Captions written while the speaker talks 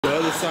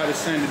other side is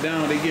sanded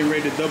down. They getting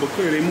ready to double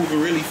clear. They moving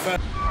really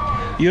fast.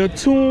 You're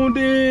tuned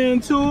in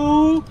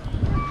to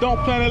Donk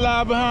Planet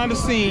Live behind the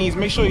scenes.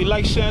 Make sure you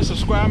like, share, and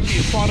subscribe and be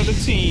a part of the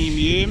team. You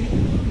hear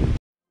me?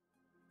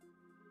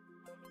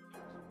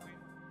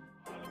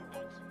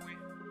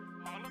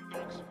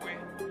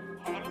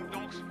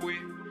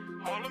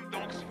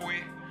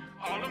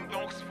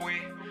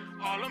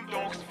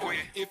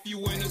 If you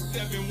in a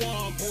 7-1,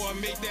 boy,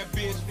 make that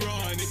bitch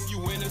run. If you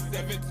in a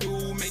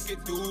 7-2, make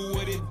it do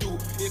what it do.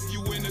 If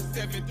you in a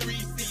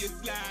 7-3, see it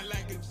slide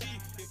like a G.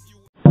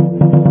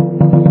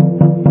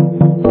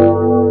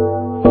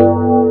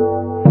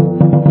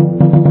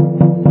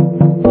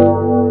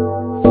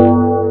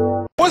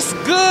 What's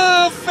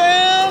good,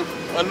 fam?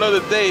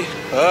 Another day,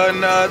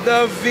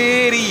 another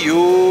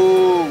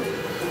video.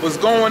 What's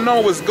going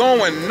on? What's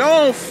going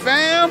on,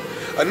 fam?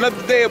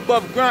 Another day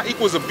above ground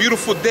equals a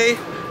beautiful day.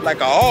 Like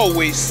I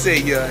always say,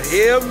 you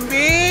hear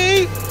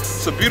me?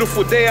 It's a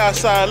beautiful day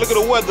outside. Look at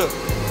the weather.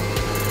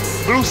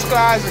 Blue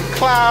skies and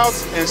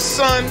clouds and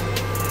sun.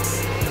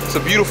 It's a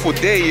beautiful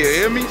day, you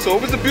hear me? So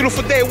if it's a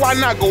beautiful day, why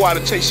not go out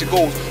and chase your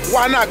goals?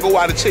 Why not go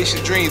out and chase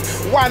your dreams?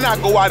 Why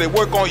not go out and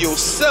work on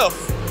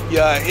yourself?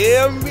 You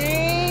hear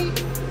me?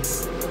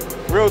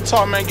 Real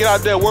talk, man. Get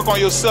out there, work on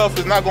yourself.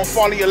 It's not gonna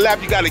fall in your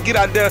lap. You gotta get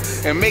out there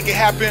and make it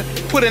happen.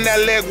 Put in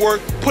that leg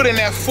work, put in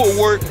that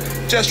footwork.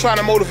 Just trying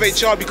to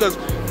motivate y'all because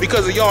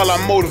of y'all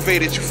I'm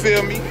motivated, you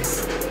feel me?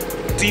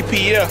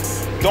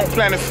 DPF, Donk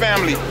Planet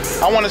family.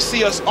 I want to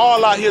see us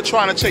all out here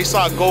trying to chase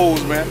our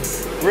goals, man.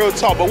 Real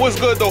talk. But what's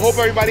good though? Hope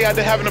everybody out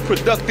there having a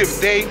productive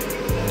day.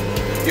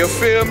 You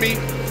feel me?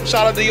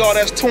 Shout out to y'all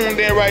that's tuned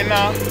in right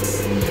now.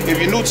 If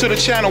you're new to the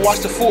channel, watch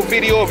the full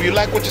video. If you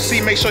like what you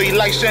see, make sure you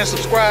like, share, and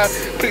subscribe.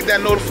 Click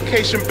that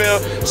notification bell.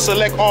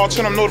 Select all,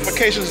 turn them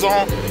notifications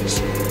on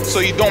so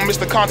you don't miss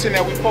the content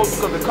that we post,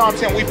 because the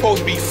content we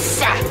post be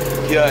fat.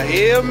 You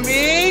hear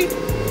me?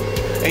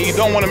 And you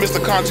don't want to miss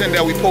the content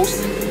that we post,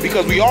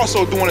 because we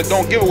also doing a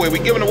Donk giveaway.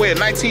 We're giving away a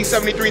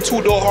 1973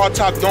 two-door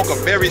hardtop Donk, a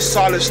very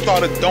solid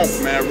starter Donk,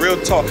 man. Real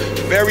talk,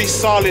 very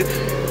solid.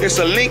 It's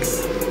a link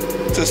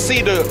to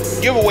see the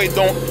giveaway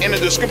Donk in the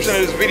description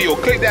of this video.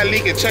 Click that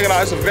link and check it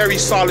out. It's a very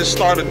solid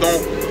starter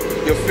Donk.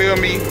 You feel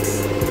me?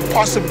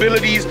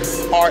 Possibilities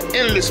are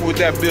endless with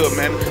that build,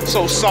 man.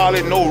 So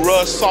solid, no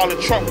rust, solid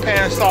trunk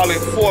pan, solid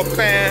fork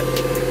pan.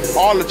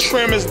 All the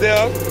trim is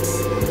there.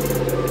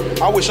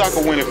 I wish I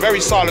could win it. Very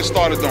solid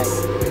starter Donk.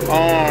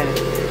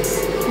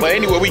 But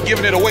anyway, we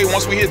giving it away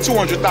once we hit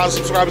 200,000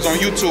 subscribers on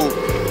YouTube.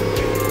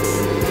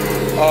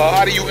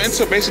 How do you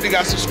enter? Basically, you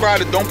got to subscribe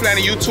to Donk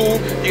Planet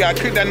YouTube. You got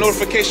to click that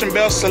notification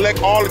bell,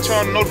 select all and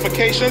turn on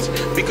notifications,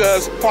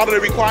 because part of the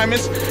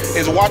requirements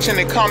is watching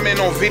and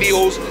commenting on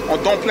videos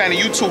on Donk Planet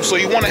YouTube. So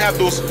you want to have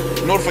those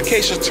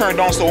notifications turned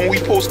on, so when we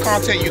post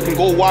content, you can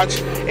go watch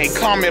and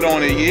comment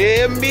on it. You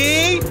hear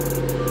me?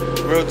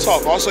 Real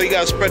talk. Also, you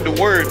gotta spread the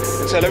word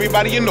and tell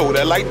everybody you know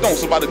that like Donk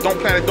about the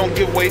Donk Planet Donk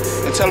giveaway,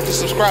 and tell them to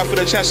subscribe for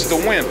their chances to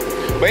win.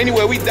 But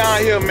anyway, we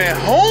down here, man,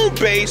 home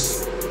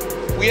base.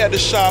 We at the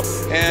shop,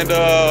 and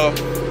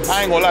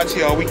I ain't gonna lie to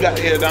y'all, we got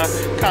here down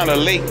kind of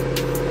late,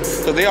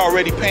 because they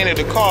already painted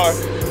the car,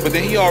 but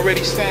then he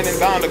already sanding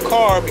down the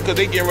car because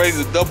they getting ready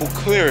to double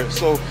clear it.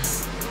 So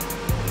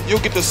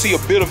you'll get to see a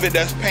bit of it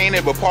that's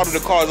painted, but part of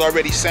the car is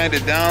already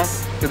sanded down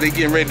because they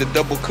getting ready to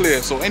double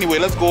clear. So anyway,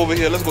 let's go over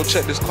here. Let's go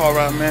check this car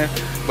out, man.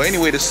 But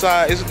anyway, the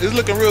side is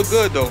looking real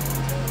good though.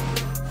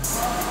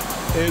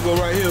 There you go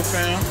right here,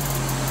 fam.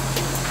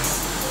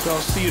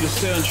 Y'all see the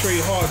 7-tray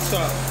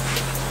hardtop.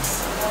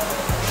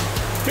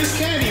 It's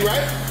candy,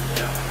 right?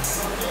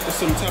 Yeah. It's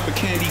some type of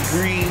candy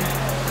green.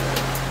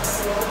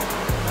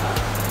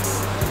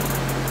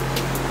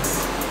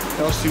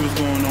 Y'all see what's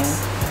going on.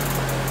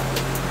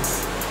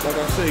 Like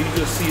I said, you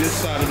just see this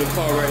side of the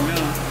car right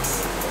now,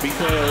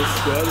 because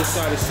the other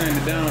side is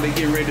sanded down. They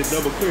getting ready to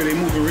double clear. They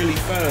moving really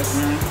fast,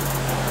 man.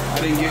 I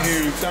didn't get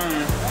here in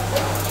time.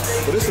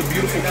 But it's a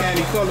beautiful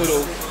candy color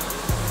though.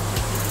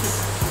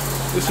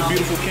 It's a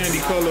beautiful candy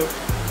color.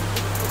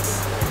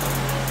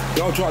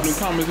 Y'all drop in the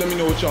comments, let me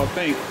know what y'all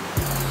think.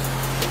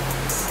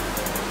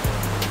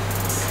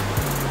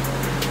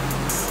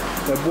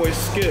 That boy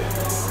Skip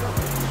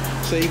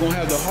say he gonna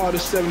have the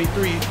hardest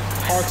 73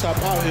 hardtop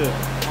out here.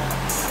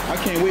 I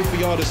can't wait for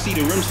y'all to see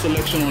the rim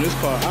selection on this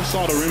car. I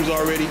saw the rims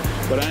already,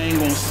 but I ain't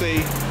gonna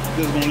say,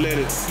 just gonna let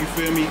it, you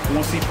feel me?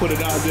 Once he put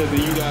it out there,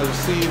 then you guys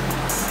will see it.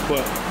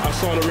 But I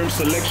saw the rim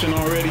selection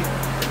already,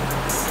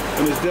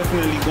 and it's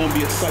definitely gonna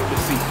be a sight to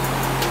see.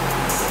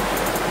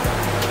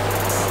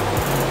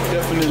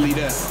 Definitely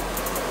that.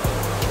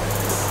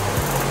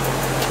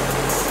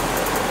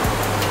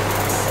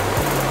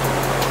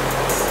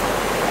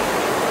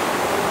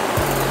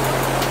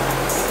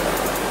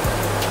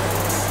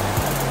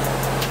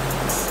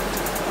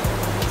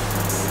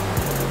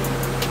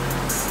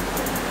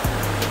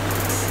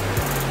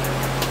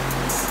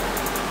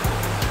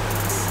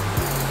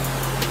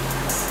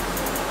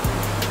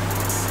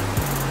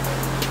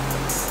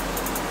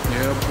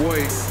 Yeah,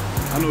 boy,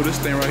 I know this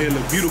thing right here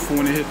look beautiful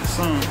when it hit the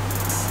sun.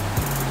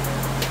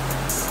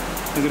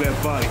 Look at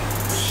that body,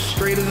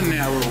 straight as an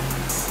arrow.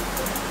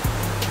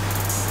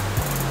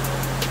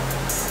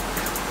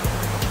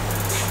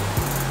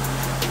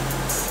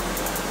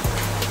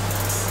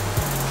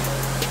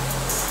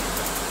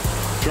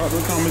 Drop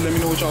in the comments, let me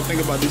know what y'all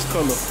think about this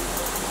color.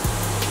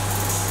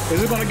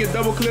 Is it gonna get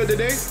double cleared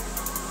today?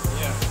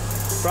 Yeah.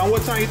 Around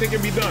what time you think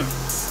it'll be done?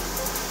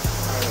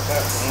 This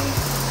afternoon.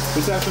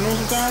 This afternoon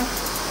sometime?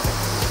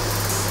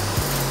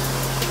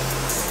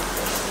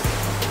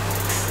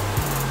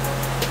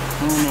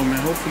 I don't know,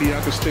 man. Hopefully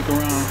I can stick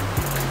around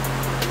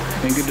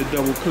and get the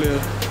double clear.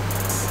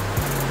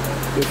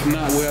 If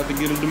not, we'll have to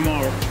get it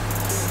tomorrow.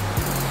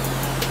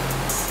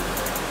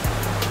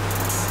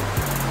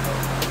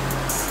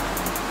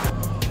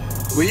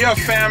 But yeah,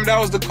 fam, that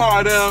was the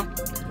car there.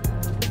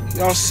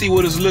 Y'all see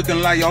what it's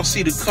looking like. Y'all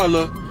see the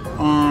color.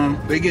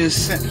 They getting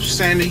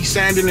sanded. He's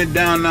sanding it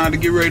down now to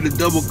get ready to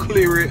double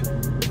clear it.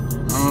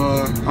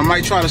 I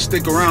might try to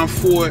stick around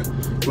for it,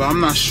 but I'm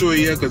not sure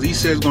yet because he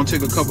said it's gonna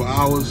take a couple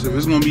hours. If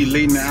it's gonna be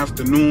late in the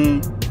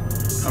afternoon,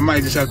 I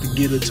might just have to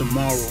get it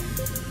tomorrow.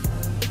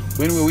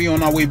 But anyway, we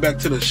on our way back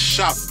to the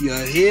shop. You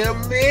hear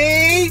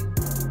me?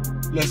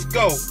 Let's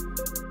go.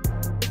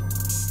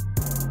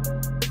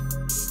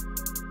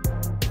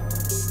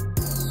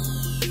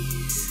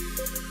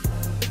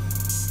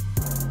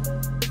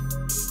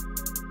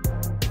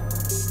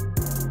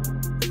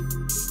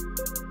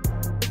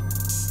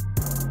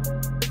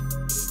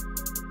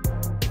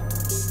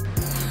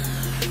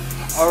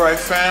 All right,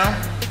 fam.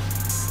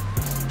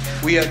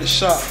 We at the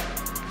shop.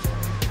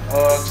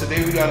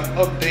 Today we got an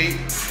update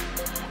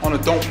on the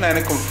Donk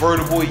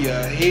convertible. You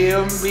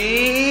hear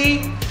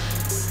me?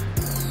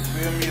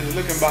 Feel me? It's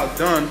looking about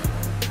done.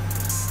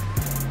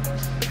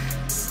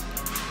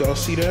 Y'all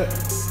see that?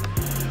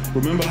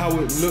 Remember how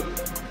it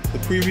looked the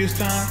previous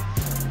time?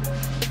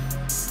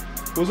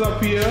 What's up,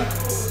 Pierre?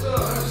 What's up?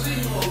 I haven't seen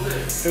you all day.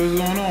 Hey, what's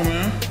going on,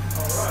 man?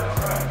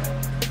 All right.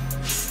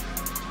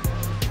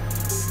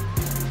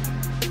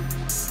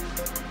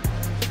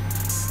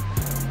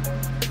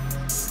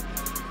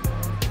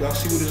 Y'all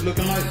see what it's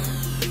looking like?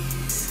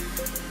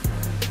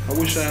 I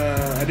wish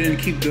I didn't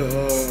keep the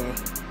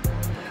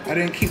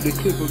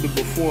clip of the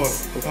before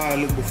of how it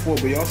looked before,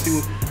 but y'all see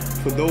what,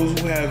 for those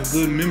who have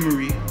good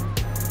memory,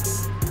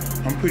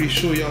 I'm pretty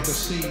sure y'all can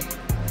see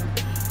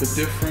the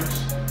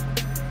difference.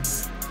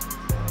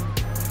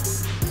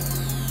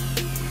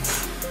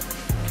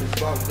 It's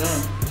about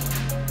done.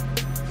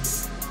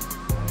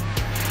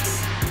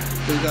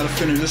 Just gotta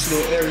finish this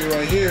little area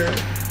right here.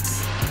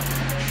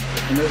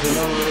 And there's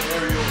another little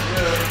area over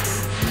there.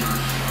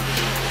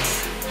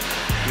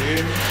 You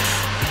hear me?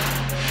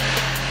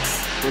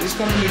 But it's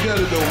coming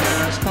together though,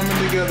 man. It's coming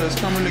together, it's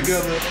coming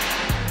together.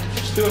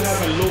 Still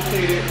haven't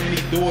located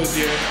any doors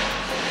yet.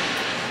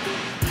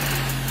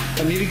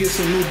 I need to get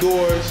some new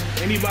doors.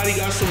 Anybody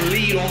got some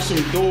lead on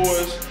some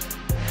doors?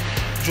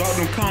 Drop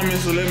them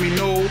comments and let me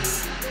know.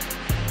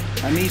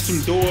 I need some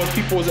doors.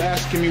 People was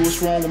asking me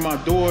what's wrong with my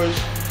doors.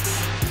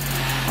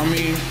 I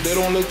mean, they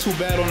don't look too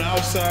bad on the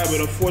outside,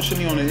 but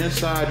unfortunately on the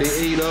inside, they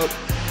ate up.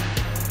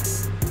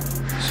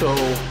 So,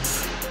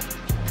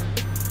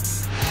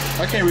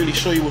 I can't really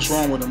show you what's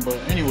wrong with them, but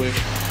anyway.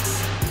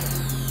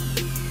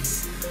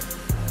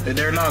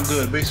 They're not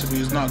good, basically,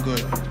 it's not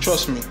good.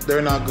 Trust me,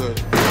 they're not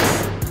good.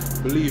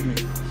 Believe me,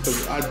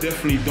 because I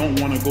definitely don't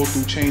want to go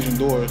through changing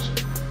doors.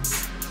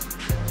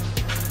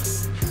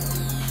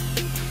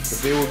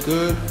 If they were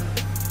good,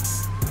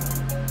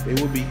 they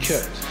would be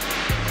kept.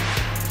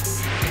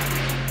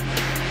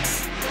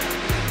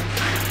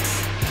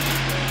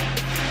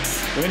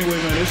 But anyway,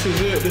 man, this is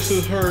it. This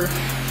is her.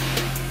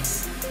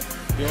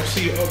 Y'all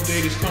see the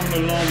update is coming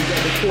along. We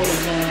got the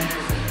quarters on.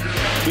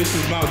 This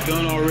is about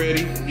done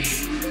already.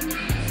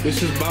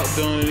 This is about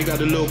done. You got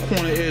the little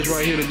corner edge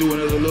right here to do,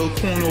 and there's a little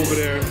corner over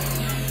there.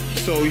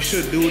 So you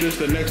should do this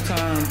the next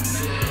time.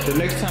 The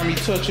next time you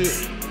touch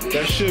it,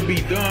 that should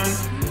be done.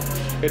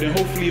 And then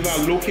hopefully if I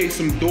locate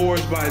some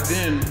doors by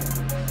then,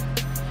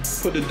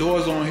 put the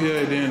doors on here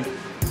and then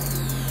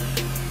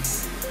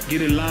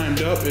get it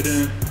lined up and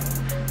then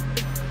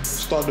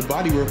start the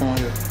body work on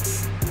here.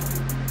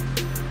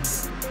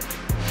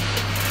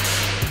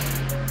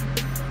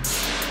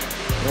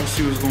 Y'all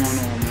see what's going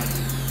on, man.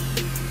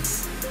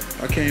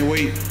 I can't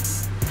wait.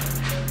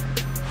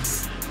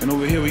 And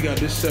over here we got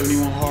this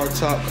 71 hard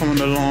top coming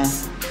along.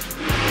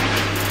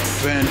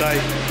 Van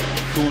Dyke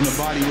doing the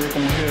body work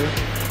on here.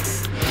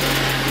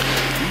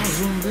 I'm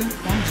zoomed in.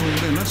 I'm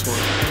zoomed in, that's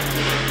right.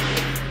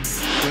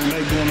 Van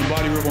Dyke doing the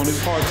body work on this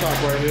hard top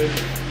right here.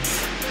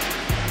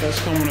 That's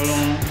coming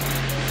along.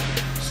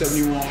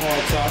 71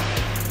 hard top.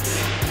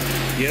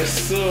 Yes,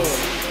 sir.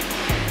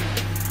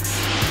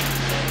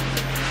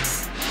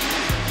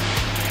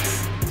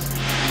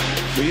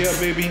 But yeah,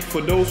 baby, for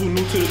those who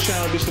new to the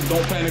channel, this is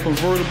Donk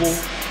convertible.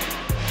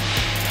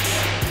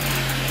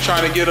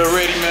 Trying to get her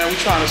ready, man. We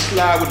trying to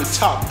slide with the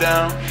top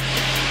down.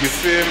 You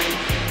feel me?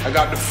 I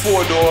got the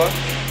 4-door.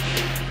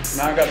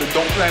 Now I got the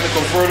Donk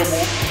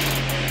convertible.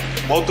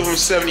 Both of them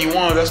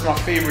 71. That's my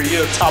favorite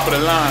year, top of the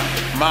line.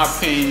 My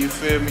opinion, you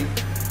feel me?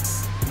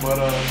 But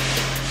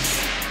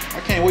I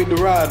can't wait to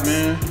ride,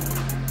 man.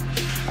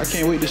 I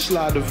can't wait to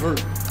slide the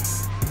vert.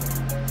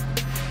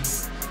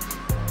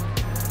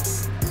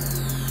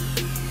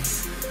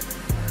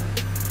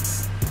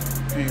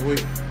 Can't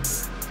wait.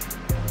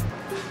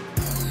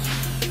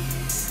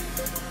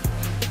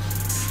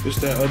 It's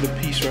that other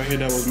piece right here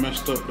that was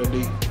messed up that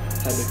they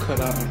had to cut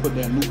out and put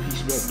that new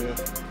piece back there.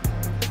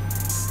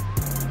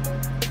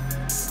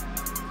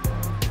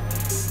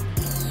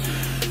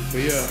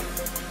 But yeah,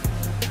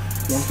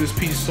 once this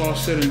piece is all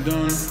said and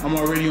done, I'm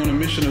already on a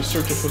mission of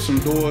searching for some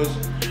doors.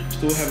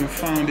 Still haven't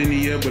found any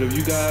yet, but if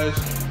you guys,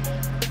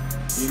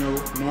 you know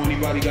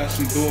anybody got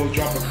some doors,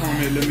 drop a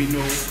comment, let me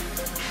know.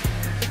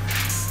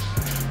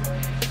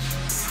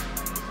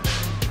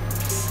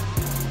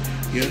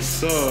 Yes,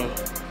 sir.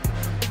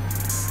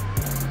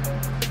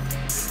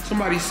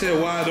 Somebody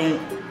said why I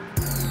don't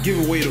give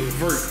away the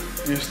vert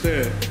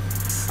instead.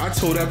 I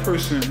told that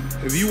person,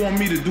 if you want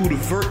me to do the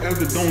vert as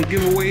the Donk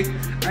giveaway,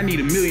 I need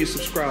 1 million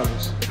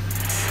subscribers.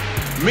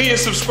 1 million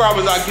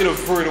subscribers, I get a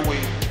vert away.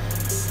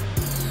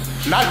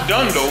 Not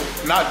done though,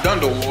 not done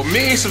though. 1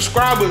 million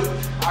subscribers,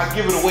 I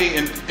give it away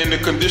in the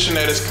condition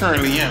that it's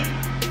currently in.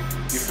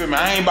 You feel me?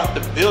 I ain't about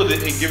to build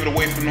it and give it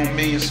away for no 1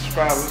 million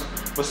subscribers.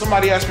 But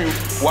somebody asked me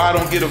why I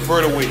don't get a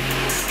vert away.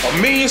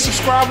 1 million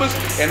subscribers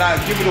and I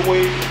give it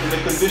away in the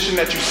condition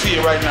that you see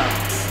it right now.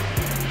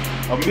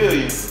 1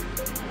 million.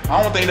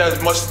 I don't think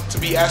that's much to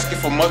be asking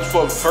for much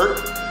for a vert.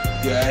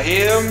 You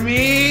hear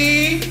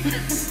me?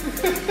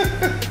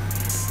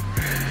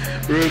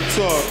 Real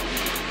talk.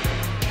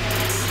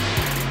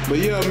 But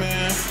yeah,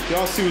 man,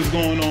 y'all see what's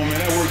going on, man.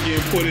 That work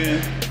getting put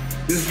in.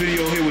 This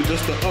video here was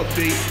just an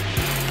update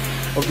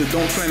of the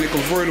Donk Planet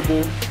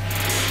convertible,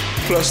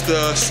 plus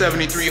the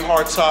 73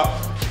 hardtop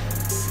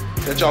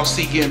that y'all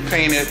see getting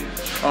painted.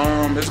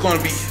 They're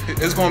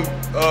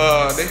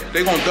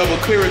gonna double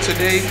clear it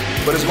today,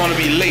 but it's gonna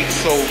be late,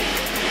 so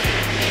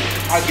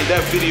I'll get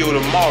that video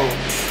tomorrow.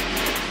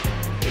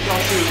 Y'all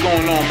see what's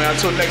going on, man.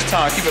 Until next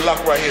time, keep it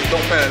locked right here.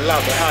 Donk Planet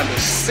live behind the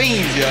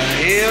scenes, you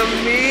hear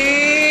me?